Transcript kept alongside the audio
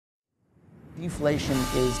Deflation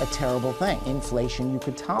is a terrible thing. Inflation you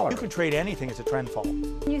could tolerate. You could trade anything as a trend fall.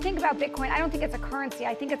 When you think about Bitcoin, I don't think it's a currency.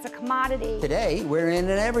 I think it's a commodity. Today, we're in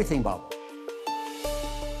an everything bubble.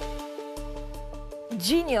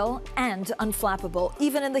 Genial and unflappable,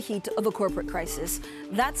 even in the heat of a corporate crisis.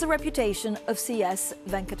 That's the reputation of CS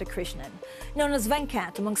Venkatakrishnan. Known as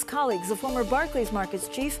Venkat amongst colleagues, the former Barclays Market's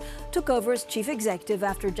chief took over as chief executive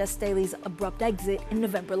after Jes Staley's abrupt exit in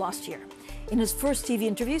November last year. In his first TV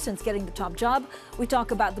interview since getting the top job, we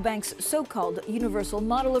talk about the bank's so-called universal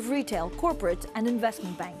model of retail, corporate and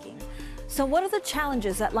investment banking. So what are the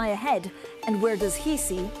challenges that lie ahead, and where does he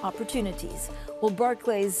see opportunities? Will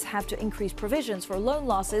Barclays have to increase provisions for loan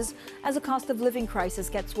losses as the cost of living crisis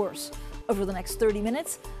gets worse? Over the next 30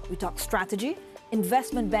 minutes, we talk strategy,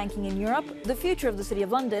 investment banking in Europe, the future of the City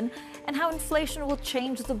of London, and how inflation will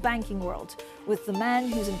change the banking world, with the man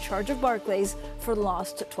who's in charge of Barclays for the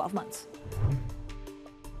last 12 months.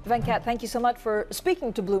 Venkat, thank you so much for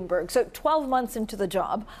speaking to Bloomberg. So 12 months into the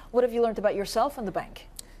job, what have you learned about yourself and the bank?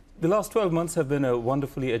 The last 12 months have been a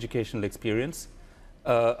wonderfully educational experience.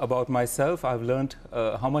 About myself, I've learned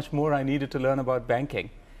how much more I needed to learn about banking,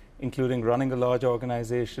 including running a large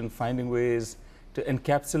organization, finding ways to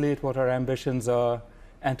encapsulate what our ambitions are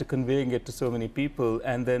and to conveying it to so many people,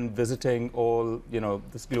 and then visiting all,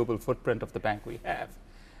 this global footprint of the bank we have.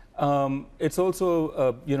 It's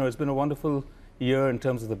also, it's been a wonderful year in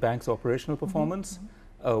terms of the bank's operational performance.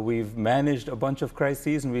 We've managed a bunch of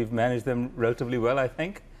crises, and we've managed them relatively well, I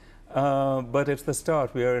think. But it's the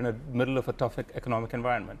start. We are in the middle of a tough economic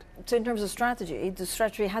environment. So in terms of strategy, the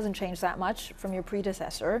strategy hasn't changed that much from your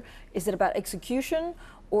predecessor. Is it about execution,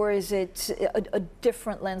 or is it a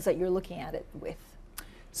different lens that you're looking at it with?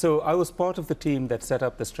 So I was part of the team that set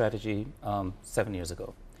up the strategy 7 years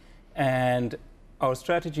ago. And our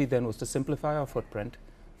strategy then was to simplify our footprint,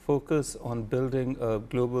 focus on building a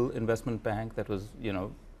global investment bank that was,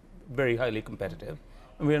 very highly competitive.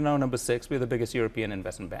 And we are now number 6. We're the biggest European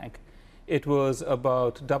investment bank. It was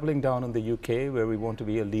about doubling down on the UK, where we want to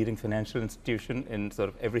be a leading financial institution in sort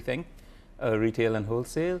of everything, retail and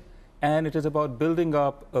wholesale. And it is about building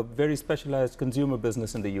up a very specialized consumer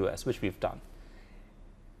business in the US, which we've done.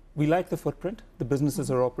 We like the footprint. The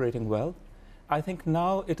businesses are operating well. I think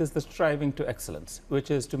now it is the striving to excellence,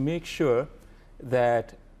 which is to make sure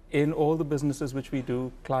that in all the businesses which we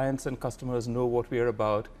do, clients and customers know what we are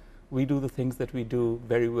about. We do the things that we do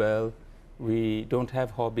very well. We don't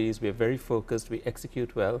have hobbies. We're very focused. We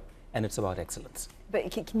execute well, and it's about excellence. But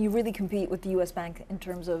can you really compete with the US bank in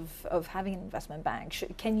terms of having an investment bank?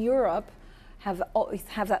 Can Europe have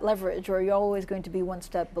that leverage, or are you always going to be one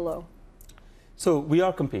step below? So we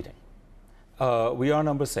are competing. We are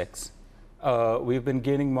number 6. We've been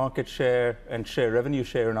gaining market share and revenue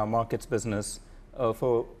share in our markets business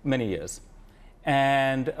for many years.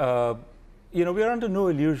 And we are under no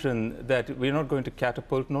illusion that we're not going to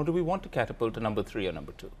catapult, nor do we want to catapult to number 3 or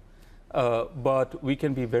number 2. But we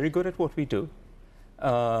can be very good at what we do.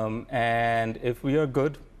 And if we are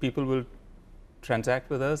good, people will transact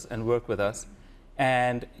with us and work with us.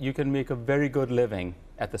 And you can make a very good living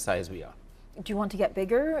at the size we are. Do you want to get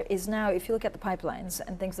bigger? Is now, if you look at the pipelines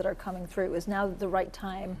and things that are coming through, is now the right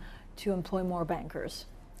time to employ more bankers?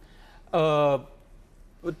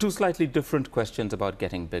 2 slightly different questions about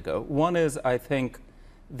getting bigger. One is, I think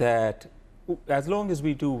that as long as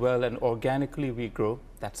we do well and organically we grow,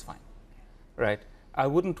 that's fine, right? I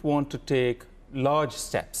wouldn't want to take large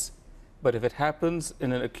steps, but if it happens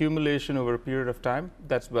in an accumulation over a period of time,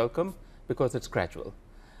 that's welcome because it's gradual.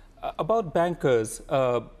 About bankers,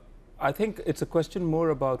 I think it's a question more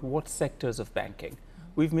about what sectors of banking.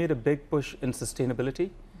 We've made a big push in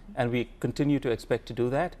sustainability, and we continue to expect to do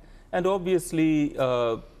that. And obviously,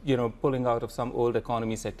 pulling out of some old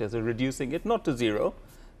economy sectors or reducing it, not to zero,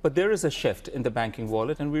 but there is a shift in the banking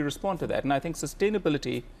wallet, and we respond to that. And I think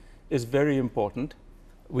sustainability is very important.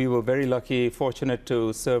 We were very lucky, fortunate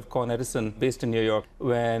to serve Con Edison, based in New York,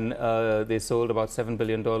 when they sold about $7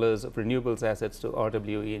 billion of renewables assets to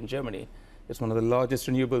RWE in Germany. It's one of the largest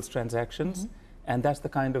renewables transactions. And that's the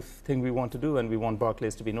kind of thing we want to do, and we want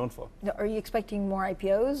Barclays to be known for. Now, are you expecting more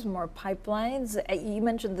IPOs, more pipelines? You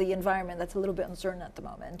mentioned the environment that's a little bit uncertain at the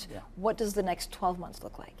moment. Yeah. What does the next 12 months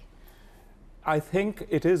look like? I think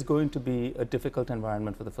it is going to be a difficult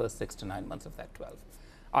environment for the first 6 to 9 months of that 12.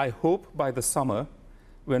 I hope by the summer,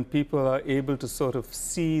 when people are able to sort of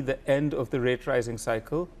see the end of the rate rising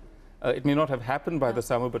cycle, it may not have happened by the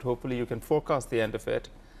summer, but hopefully you can forecast the end of it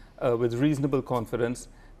with reasonable confidence.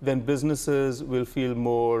 Then businesses will feel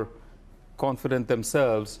more confident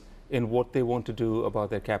themselves in what they want to do about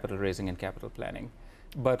their capital raising and capital planning.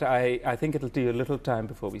 But I think it'll take a little time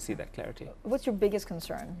before we see that clarity. What's your biggest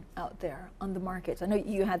concern out there on the markets? I know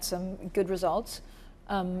you had some good results.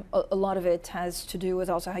 A lot of it has to do with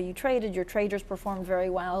also how you traded. Your traders performed very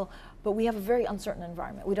well, but we have a very uncertain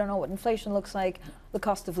environment. We don't know what inflation looks like, the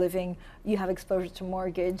cost of living. You have exposure to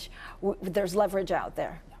mortgage. There's leverage out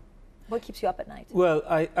there. What keeps you up at night? Well,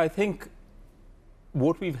 I think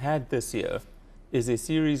what we've had this year is a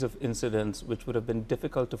series of incidents which would have been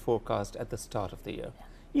difficult to forecast at the start of the year.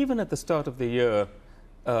 Yeah. Even at the start of the year,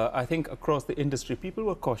 I think across the industry, people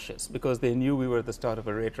were cautious because they knew we were at the start of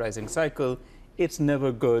a rate rising cycle. It's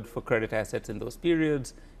never good for credit assets in those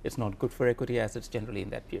periods. It's not good for equity assets generally in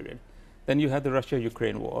that period. Then you had the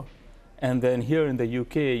Russia-Ukraine war. And then here in the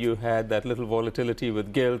UK, you had that little volatility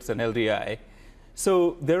with gilts and LDI.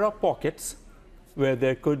 So there are pockets where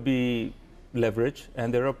there could be leverage,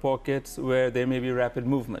 and there are pockets where there may be rapid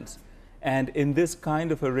movements. And in this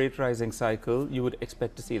kind of a rate rising cycle, you would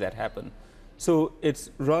expect to see that happen. So it's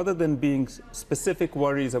rather than being specific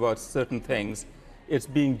worries about certain things, it's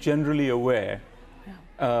being generally aware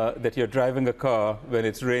that you're driving a car when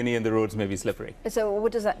it's rainy and the roads may be slippery. So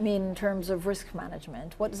what does that mean in terms of risk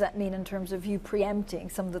management? What does that mean in terms of you preempting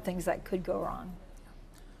some of the things that could go wrong?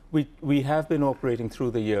 We have been operating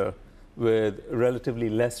through the year with relatively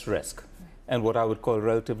less risk, and what I would call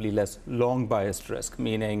relatively less long biased risk,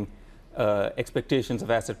 meaning expectations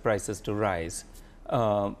of asset prices to rise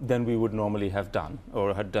than we would normally have done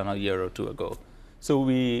or had done a year or two ago. So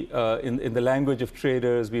we, in the language of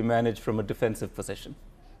traders, we manage from a defensive position.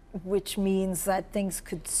 Which means that things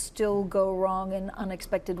could still go wrong in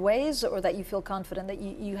unexpected ways, or that you feel confident that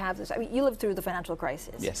you have this. I mean, you lived through the financial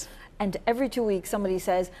crisis. Yes. And every 2 weeks somebody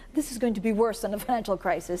says, this is going to be worse than the financial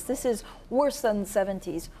crisis. This is worse than the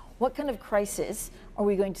 70s. What kind of crisis are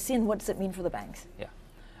we going to see, and what does it mean for the banks? Yeah.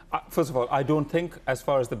 First of all, I don't think, as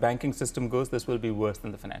far as the banking system goes, this will be worse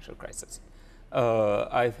than the financial crisis.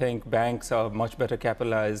 I think banks are much better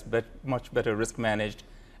capitalized, much better risk managed,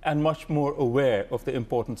 and much more aware of the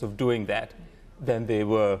importance of doing that than they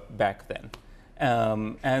were back then.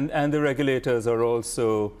 And the regulators are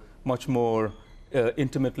also much more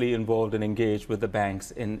intimately involved and engaged with the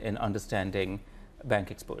banks in understanding bank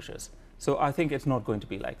exposures. So I think it's not going to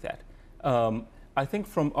be like that. I think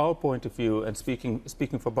from our point of view, and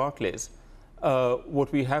speaking for Barclays,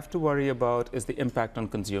 what we have to worry about is the impact on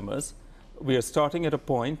consumers. We are starting at a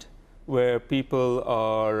point where people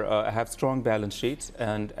have strong balance sheets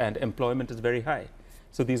and employment is very high.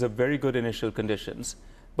 So these are very good initial conditions.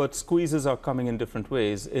 But squeezes are coming in different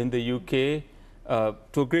ways. In the UK,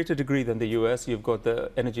 to a greater degree than the US, you've got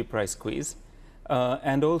the energy price squeeze.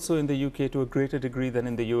 And also in the UK, to a greater degree than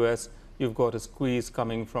in the US, you've got a squeeze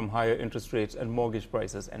coming from higher interest rates and mortgage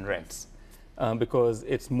prices and rents. Because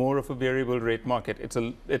it's more of a variable rate market.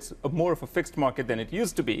 It's more of a fixed market than it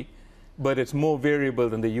used to be, but it's more variable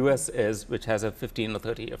than the US is, which has a 15 or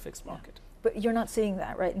 30-year fixed market. But you're not seeing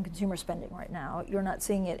that, right, in consumer spending right now. You're not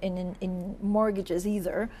seeing it in mortgages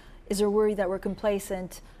either. Is there worry that we're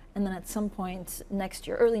complacent and then at some point next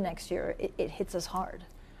year, early next year, it hits us hard?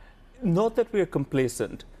 Not that we are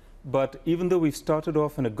complacent, but even though we've started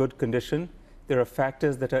off in a good condition, there are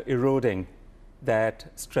factors that are eroding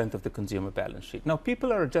that strength of the consumer balance sheet. Now,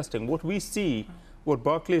 people are adjusting. What we see, what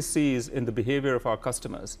Barclays sees in the behavior of our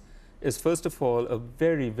customers is, first of all, a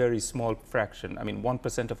very, very small fraction. I mean,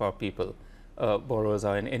 1% of our people, borrowers,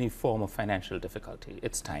 are in any form of financial difficulty.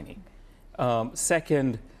 It's tiny.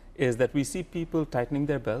 Second is that we see people tightening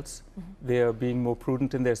their belts. They are being more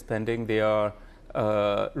prudent in their spending. They are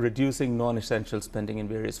reducing non-essential spending in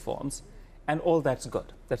various forms. And all that's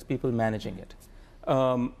good. That's people managing it.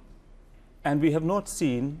 And we have not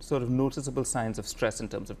seen sort of noticeable signs of stress in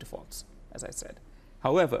terms of defaults, as I said.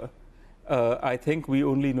 However, I think we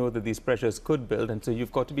only know that these pressures could build, and so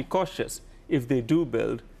you've got to be cautious. If they do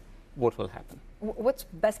build, what will happen? What's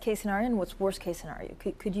best case scenario and what's worst case scenario?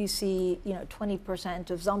 Could you see 20%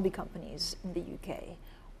 of zombie companies in the UK,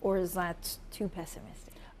 or is that too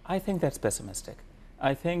pessimistic? I think that's pessimistic.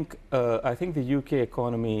 I think the UK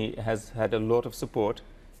economy has had a lot of support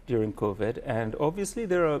during COVID, and obviously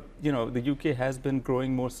the UK has been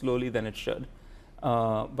growing more slowly than it should.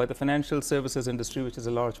 But the financial services industry, which is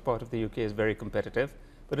a large part of the UK, is very competitive.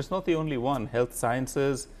 But it's not the only one. Health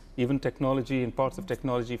sciences, even technology and parts of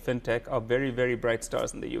technology, fintech, are very, very bright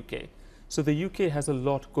stars in the UK. So the UK has a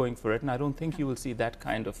lot going for it, and I don't think you will see that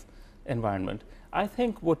kind of environment. I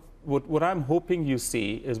think what I'm hoping you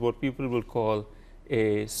see is what people will call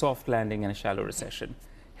a soft landing and a shallow recession,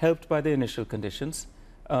 helped by the initial conditions.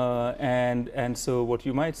 And so what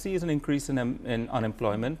you might see is an increase in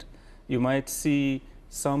unemployment. You might see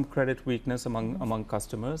some credit weakness among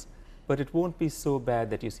customers, but it won't be so bad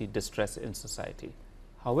that you see distress in society.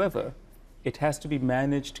 However, it has to be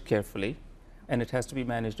managed carefully, and it has to be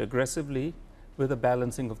managed aggressively with a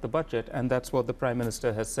balancing of the budget, and that's what the Prime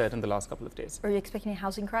Minister has said in the last couple of days. Are you expecting a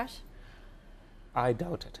housing crash? I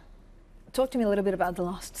doubt it. Talk to me a little bit about the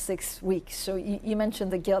last 6 weeks. So you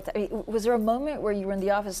mentioned the guilt. I mean, was there a moment where you were in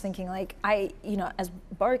the office thinking, like, as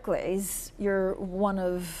Barclays, you're one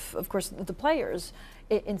of course, the players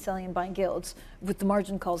in selling and buying gilts, with the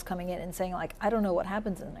margin calls coming in and saying, like, I don't know what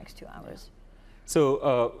happens in the next 2 hours.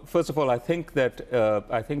 So first of all, I think that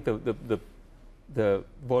the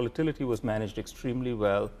volatility was managed extremely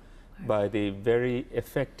well by the very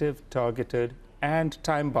effective, targeted, and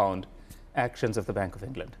time-bound actions of the Bank of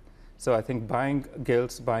England. So I think buying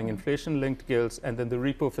gilts, buying inflation-linked gilts, and then the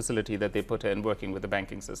repo facility that they put in, working with the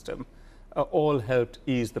banking system, all helped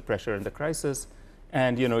ease the pressure in the crisis.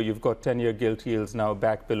 And you've got 10-year gilt yields now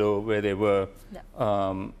back below where they were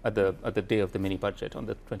at the day of the mini budget on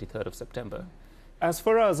the 23rd of September. As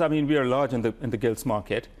for us, I mean, we are large in the gilts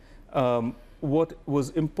market. What was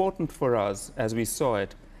important for us, as we saw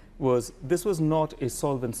it, was this was not a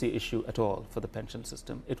solvency issue at all for the pension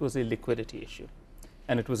system. It was a liquidity issue.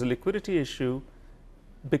 And it was a liquidity issue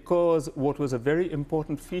because what was a very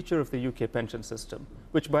important feature of the UK pension system,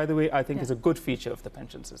 which, by the way, I think is a good feature of the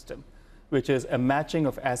pension system, which is a matching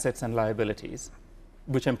of assets and liabilities,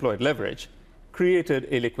 which employed leverage, created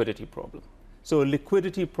a liquidity problem. So a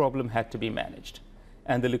liquidity problem had to be managed.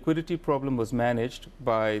 And the liquidity problem was managed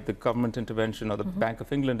by the government intervention or the Bank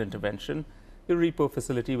of England intervention, the repo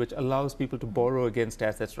facility, which allows people to borrow against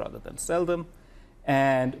assets rather than sell them,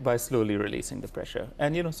 and by slowly releasing the pressure.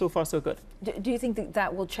 And so far so good. Do you think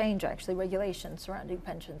that will change, actually, regulations surrounding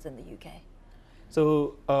pensions in the UK?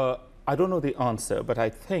 So I don't know the answer, but I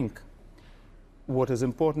think what is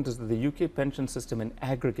important is that the UK pension system in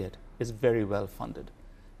aggregate is very well funded.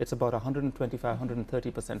 It's about 125,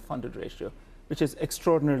 130% funded ratio, which is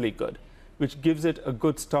extraordinarily good, which gives it a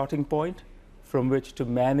good starting point from which to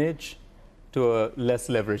manage to a less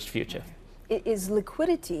leveraged future. Is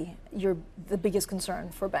liquidity the biggest concern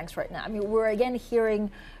for banks right now? I mean, we're again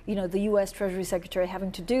hearing, the U.S. Treasury Secretary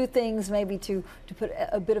having to do things maybe to put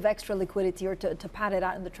a bit of extra liquidity or to pad it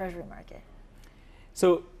out in the Treasury market.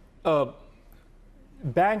 So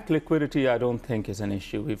bank liquidity, I don't think is an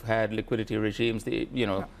issue. We've had liquidity regimes.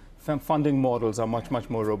 Funding models are much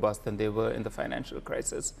more robust than they were in the financial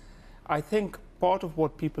crisis. I think part of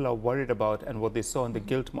what people are worried about and what they saw in the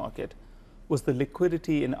gilt market was the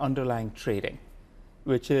liquidity in underlying trading,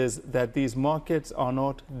 which is that these markets are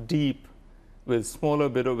not deep with small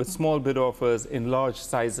bid offers in large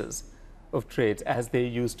sizes of trades as they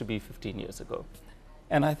used to be 15 years ago.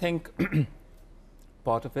 And I think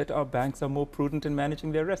part of it, our banks are more prudent in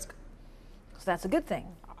managing their risk. So that's a good thing.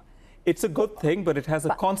 It's a good thing, but it has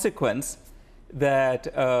a consequence that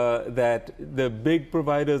that the big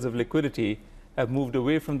providers of liquidity have moved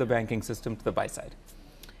away from the banking system to the buy side.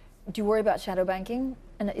 Do you worry about shadow banking?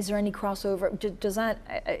 And is there any crossover? Does that,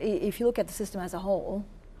 if you look at the system as a whole,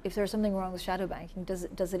 if there's something wrong with shadow banking,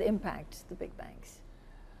 does it impact the big banks?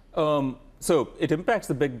 So it impacts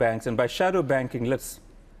the big banks, and by shadow banking,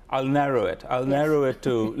 I'll narrow it. I'll narrow it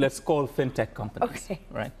to, let's call fintech companies, okay.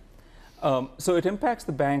 Right? So it impacts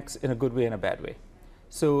the banks in a good way and a bad way.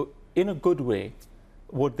 So in a good way,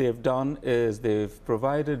 what they've done is they've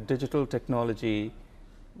provided digital technology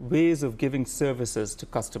ways of giving services to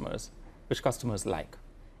customers, which customers like.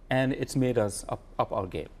 And it's made us up our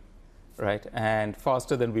game, right? And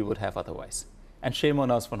faster than we would have otherwise. And shame on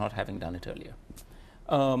us for not having done it earlier.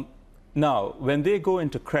 Now, when they go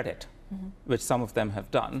into credit, which some of them have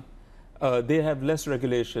done, they have less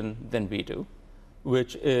regulation than we do,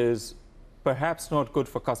 which is perhaps not good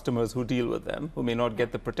for customers who deal with them, who may not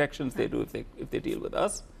get the protections they do if they deal with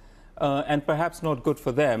us, and perhaps not good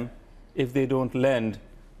for them if they don't lend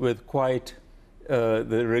with quite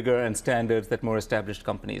the rigor and standards that more established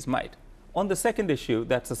companies might. On the second issue,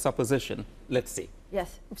 that's a supposition. Let's see.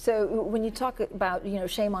 Yes. So when you talk about,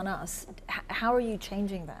 shame on us, how are you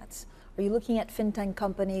changing that? Are you looking at fintech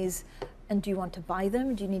companies, and do you want to buy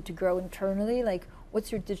them? Do you need to grow internally? Like,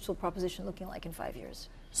 what's your digital proposition looking like in 5 years?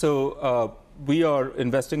 So we are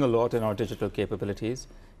investing a lot in our digital capabilities.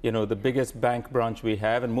 The biggest bank branch we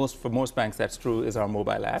have, and for most banks that's true, is our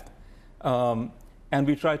mobile app. And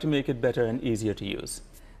we try to make it better and easier to use.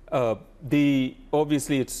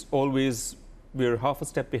 Obviously, we're half a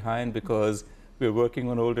step behind because we're working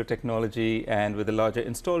on older technology and with a larger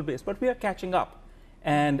install base, but we are catching up.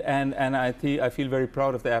 And I feel very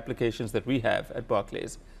proud of the applications that we have at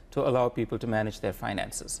Barclays to allow people to manage their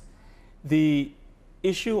finances. The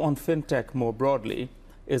issue on fintech more broadly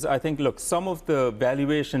is I think, look, some of the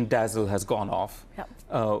valuation dazzle has gone off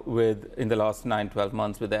in the last 9-12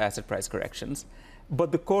 months with the asset price corrections.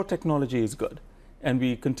 But the core technology is good. And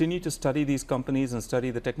we continue to study these companies and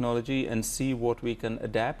study the technology and see what we can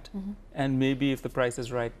adapt. And maybe if the price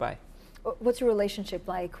is right, buy. What's your relationship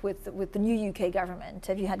like with the new UK government?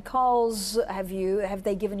 Have you had calls? Have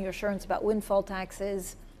they given you assurance about windfall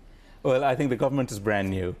taxes? Well, I think the government is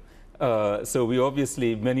brand new. So we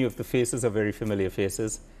obviously, many of the faces are very familiar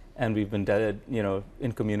faces. And we've been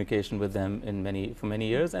in communication with them for many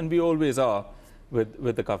years. And we always are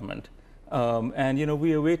with the government. And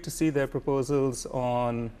we await to see their proposals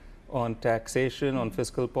on taxation, on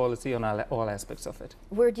fiscal policy, on all aspects of it.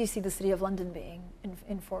 Where do you see the City of London being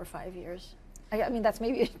in 4 or 5 years? I mean, that's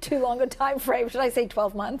maybe too long a time frame. Should I say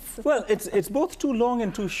 12 months? Well, it's both too long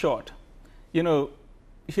and too short.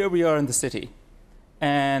 Here we are in the city.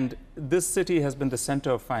 And this city has been the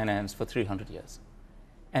center of finance for 300 years.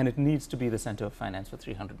 And it needs to be the center of finance for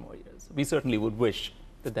 300 more years. We certainly would wish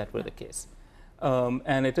that that were the case.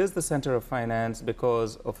 And it is the center of finance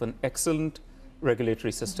because of an excellent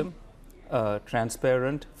regulatory system,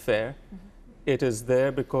 transparent, fair. It is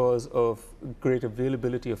there because of great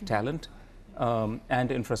availability of talent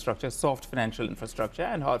and infrastructure, soft financial infrastructure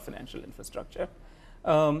and hard financial infrastructure.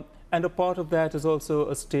 And a part of that is also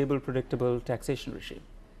a stable, predictable taxation regime.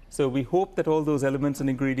 So we hope that all those elements and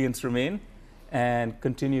ingredients remain and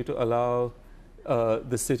continue to allow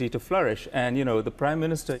the city to flourish. And, the Prime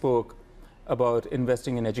Minister spoke about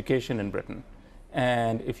investing in education in Britain.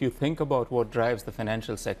 And if you think about what drives the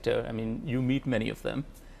financial sector, I mean, you meet many of them.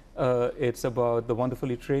 It's about the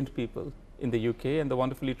wonderfully trained people in the UK and the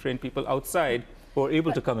wonderfully trained people outside who are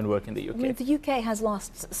able to come and work in the UK. I mean, the UK has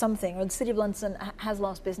lost something, or the City of London has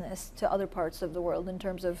lost business to other parts of the world in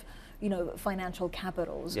terms of, financial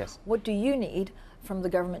capitals. Yes. What do you need from the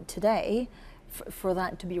government today for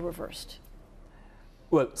that to be reversed?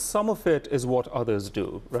 Well, some of it is what others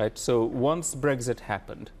do, right? So once Brexit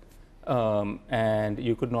happened and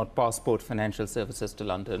you could not passport financial services to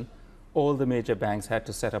London, all the major banks had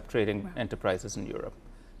to set up trading enterprises in Europe.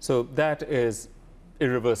 So that is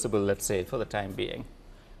irreversible, let's say, for the time being.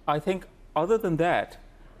 I think other than that,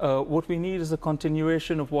 what we need is a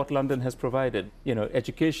continuation of what London has provided.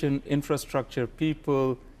 Education, infrastructure,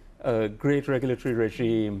 people, a great regulatory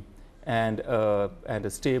regime, and a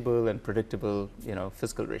stable and predictable,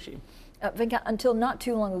 fiscal regime. Venkat, until not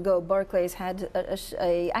too long ago, Barclays had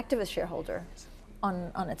a activist shareholder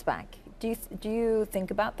on its back. Do you think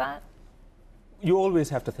about that? You always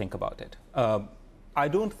have to think about it. I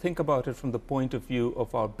don't think about it from the point of view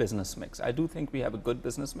of our business mix. I do think we have a good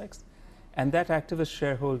business mix. And that activist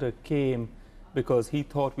shareholder came because he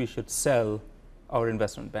thought we should sell our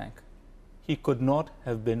investment bank. He could not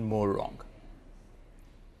have been more wrong.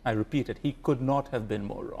 I repeat it, he could not have been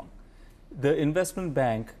more wrong. The investment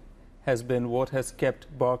bank has been what has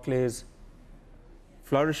kept Barclays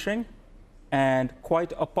flourishing and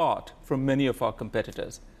quite apart from many of our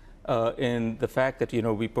competitors in the fact that,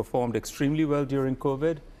 we performed extremely well during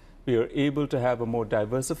COVID. We are able to have a more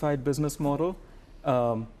diversified business model.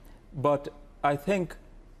 But I think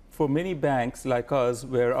for many banks like us,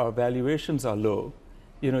 where our valuations are low,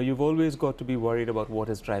 you've always got to be worried about what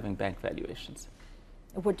is driving bank valuations.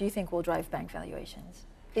 What do you think will drive bank valuations?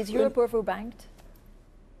 Is Europe overbanked?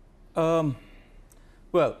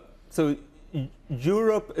 Well, so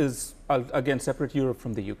Europe is, again, separate Europe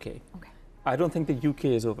from the UK. Okay. I don't think the UK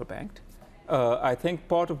is overbanked. I think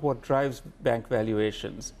part of what drives bank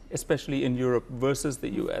valuations, especially in Europe versus the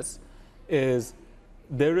US, is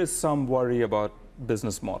there is some worry about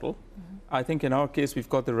business model. I think in our case, we've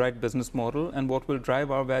got the right business model, and what will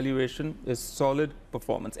drive our valuation is solid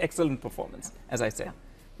performance, excellent performance, as I said.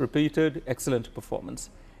 Repeated, excellent performance.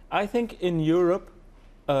 I think in Europe,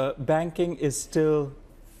 banking is still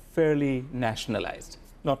fairly nationalized.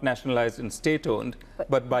 Not nationalized and state-owned,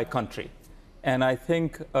 but by country. And I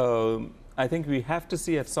think we have to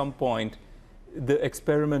see at some point the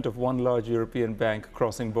experiment of one large European bank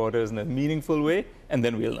crossing borders in a meaningful way, and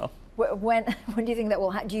then we'll know. When do you think that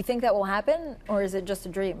will do you think that will happen, or is it just a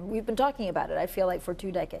dream? We've been talking about it, I feel like, for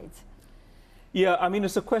 2 decades. Yeah, I mean,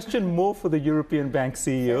 it's a question more for the European bank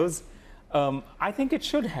CEOs. I think it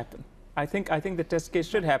should happen. I think the test case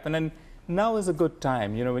should happen, and now is a good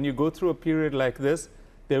time. When you go through a period like this,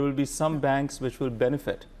 there will be some banks which will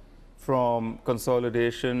benefit from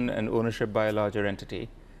consolidation and ownership by a larger entity.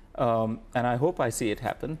 And I hope I see it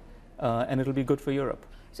happen, and it'll be good for Europe.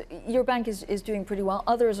 So your bank is doing pretty well.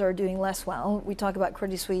 Others are doing less well. We talk about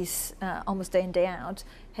Credit Suisse almost day in, day out.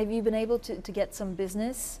 Have you been able to get some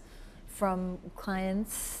business from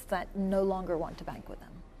clients that no longer want to bank with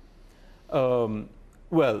them?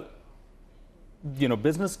 Well,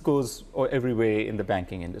 business goes every way in the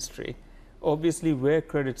banking industry. Obviously, where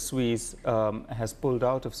Credit Suisse has pulled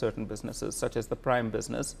out of certain businesses, such as the prime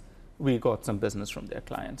business, we got some business from their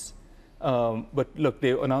clients. But look,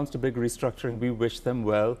 they announced a big restructuring. We wish them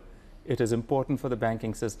well. It is important for the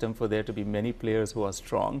banking system for there to be many players who are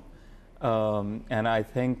strong. And I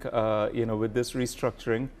think, with this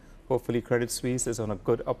restructuring, hopefully Credit Suisse is on a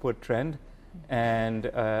good upward trend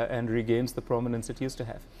and regains the prominence it used to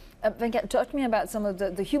have. Venkat, talk to me about some of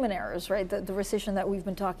the human errors, right? The recession that we've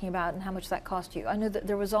been talking about and how much that cost you. I know that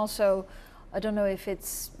there was also, I don't know if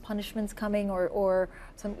it's punishments coming or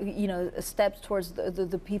some, steps towards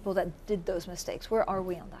the people that did those mistakes. Where are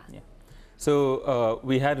we on that? Yeah. So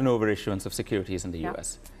we had an overissuance of securities in the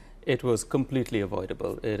US. It was completely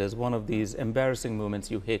avoidable. It is one of these embarrassing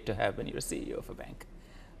moments you hate to have when you're CEO of a bank.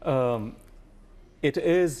 It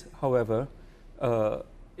is, however,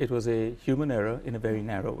 it was a human error in a very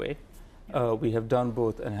narrow way. We have done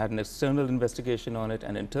both and had an external investigation on it,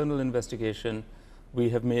 an internal investigation. We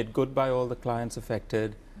have made good by all the clients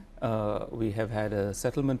affected. We have had a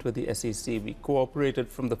settlement with the SEC. We cooperated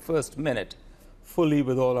from the first minute fully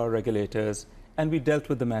with all our regulators, and we dealt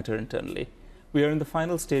with the matter internally. We are in the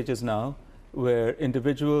final stages now where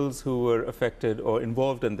individuals who were affected or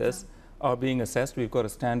involved in this are being assessed. We've got a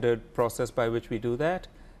standard process by which we do that.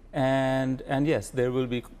 And yes, there will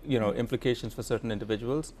be implications for certain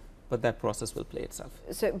individuals, but that process will play itself.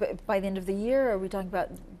 So by the end of the year, are we talking about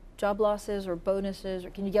job losses or bonuses, or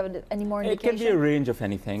can you give any more indication? It can be a range of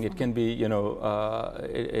anything. It can be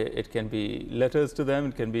it can be letters to them.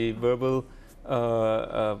 It can be verbal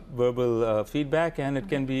feedback, and it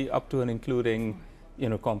can be up to and including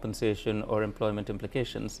compensation or employment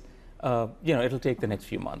implications. It'll take the next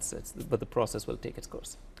few months, but the process will take its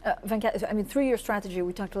course. Venkat, I mean, through your strategy,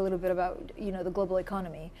 we talked a little bit about the global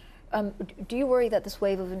economy. Do you worry that this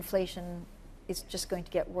wave of inflation is just going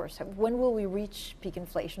to get worse? When will we reach peak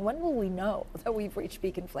inflation? When will we know that we've reached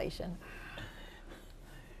peak inflation?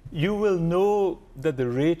 You will know that the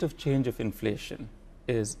rate of change of inflation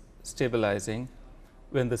is stabilizing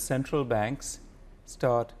when the central banks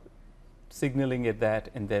start signaling it that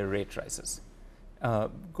in their rate rises.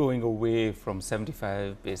 Going away from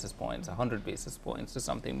 75 basis points, 100 basis points to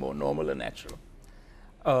something more normal and natural.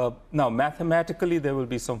 Now, mathematically, there will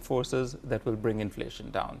be some forces that will bring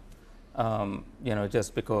inflation down,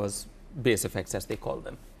 just because base effects, as they call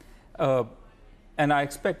them. And I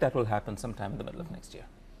expect that will happen sometime in the middle of next year.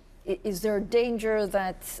 Is there a danger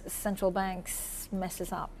that central banks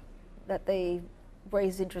messes up, that they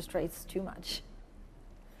raise interest rates too much?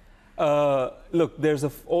 Look, there's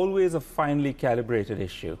always a finely calibrated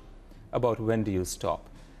issue about when do you stop.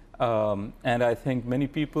 And I think many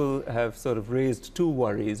people have sort of raised two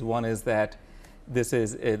worries. One is that there's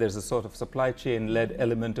a sort of supply chain-led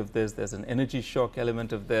element of this. There's an energy shock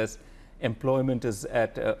element of this. Employment is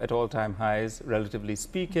at all-time highs, relatively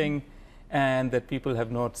speaking, and that people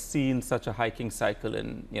have not seen such a hiking cycle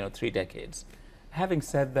in 3 decades. Having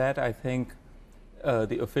said that, I think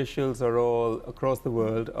the officials are all across the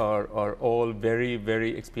world are all very,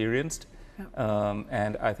 very experienced,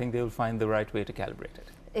 and I think they'll find the right way to calibrate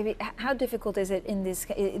it. How difficult is it in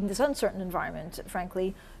this uncertain environment,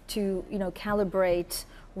 frankly, to calibrate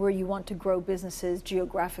where you want to grow businesses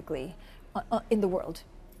geographically in the world?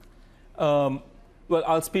 Well,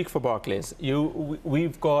 I'll speak for Barclays.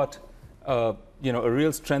 We've got a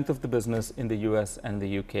real strength of the business in the US and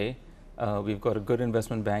the UK. We've got a good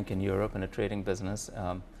investment bank in Europe and a trading business.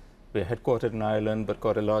 We're headquartered in Ireland, but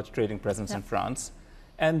got a large trading presence in France.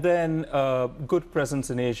 And then good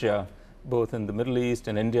presence in Asia, both in the Middle East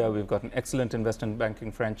and India. We've got an excellent investment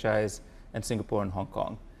banking franchise in Singapore and Hong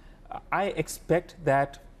Kong. I expect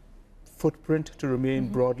that footprint to remain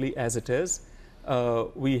broadly as it is.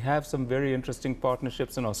 We have some very interesting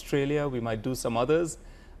partnerships in Australia. We might do some others.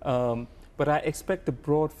 But I expect the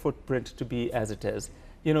broad footprint to be as it is.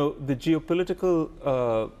 The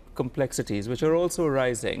geopolitical complexities, which are also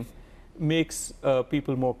arising, makes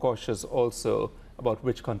people more cautious also about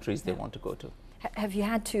which countries they want to go to. Have you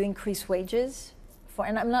had to increase wages?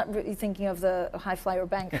 And I'm not really thinking of the high flyer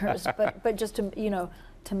bankers, but just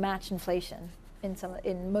to match inflation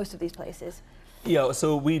in most of these places. Yeah,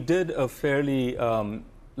 so we did a fairly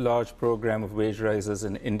large program of wage rises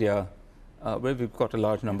in India, where we've got a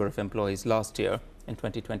large number of employees last year in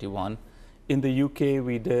 2021. In the UK,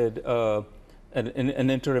 we did an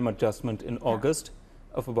interim adjustment in August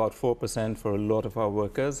of about 4% for a lot of our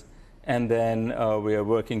workers. And then we are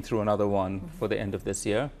working through another one for the end of this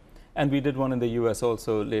year. And we did one in the US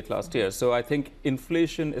also late last year. So I think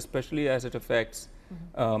inflation, especially as it affects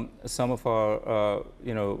some of our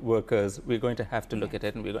workers, we're going to have to look at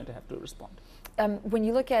it and we're going to have to respond. When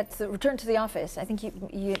you look at the return to the office, I think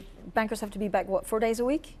bankers have to be back, what, 4 days a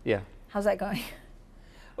week? Yeah. How's that going?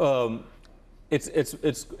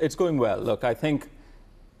 It's going well. Look, I think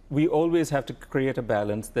we always have to create a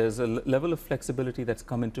balance. There's a level of flexibility that's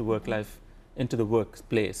come into work life, into the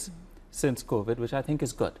workplace since COVID, which I think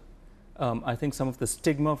is good. I think some of the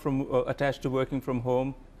stigma attached to working from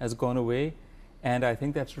home has gone away. And I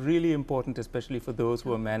think that's really important, especially for those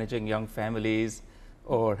who are managing young families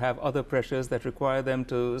or have other pressures that require them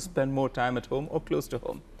to spend more time at home or close to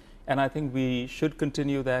home. And I think we should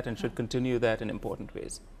continue that and should continue that in important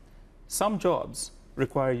ways. Some jobs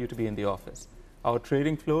require you to be in the office. Our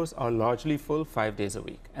trading floors are largely full 5 days a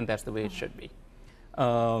week, and that's the way it should be.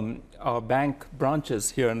 Our bank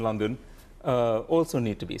branches here in London also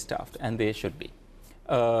need to be staffed, and they should be.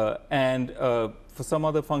 For some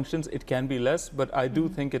other functions, it can be less, but I do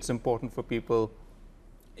think it's important for people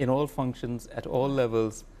in all functions, at all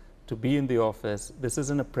levels, to be in the office. This is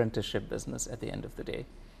an apprenticeship business at the end of the day.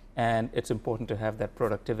 And it's important to have that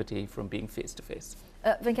productivity from being face-to-face.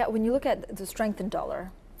 Venkat, when you look at the strengthened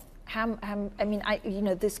dollar,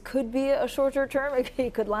 this could be a shorter term.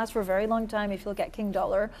 It could last for a very long time if you look at King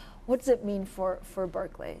Dollar. What does it mean for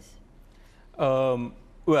Barclays?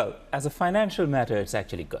 Well, as a financial matter, it's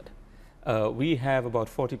actually good. We have about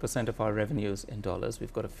 40% of our revenues in dollars.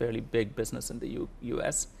 We've got a fairly big business in the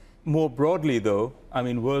US. More broadly, though,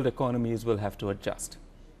 world economies will have to adjust.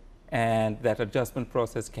 And that adjustment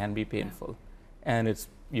process can be painful. And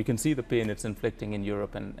you can see the pain it's inflicting in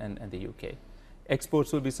Europe and the UK.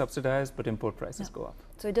 Exports will be subsidized, but import prices go up.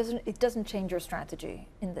 So it doesn't change your strategy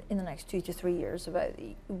in the next 2 to 3 years about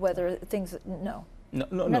whether things, no?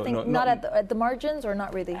 No. Not at the margins, or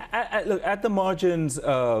not really? Look, at the margins,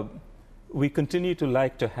 we continue to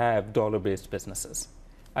like to have dollar-based businesses.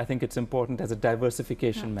 I think it's important as a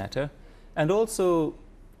diversification matter. And also,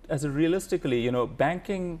 as a realistically,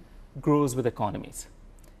 banking grows with economies.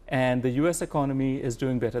 And the US economy is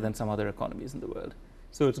doing better than some other economies in the world.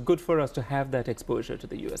 So it's good for us to have that exposure to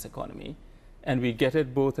the US economy. And we get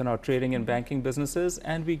it both in our trading and banking businesses,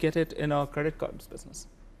 and we get it in our credit cards business.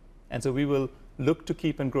 And so we will look to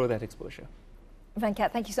keep and grow that exposure.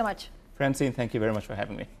 Venkat, thank you so much. Francine, thank you very much for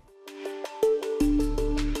having me.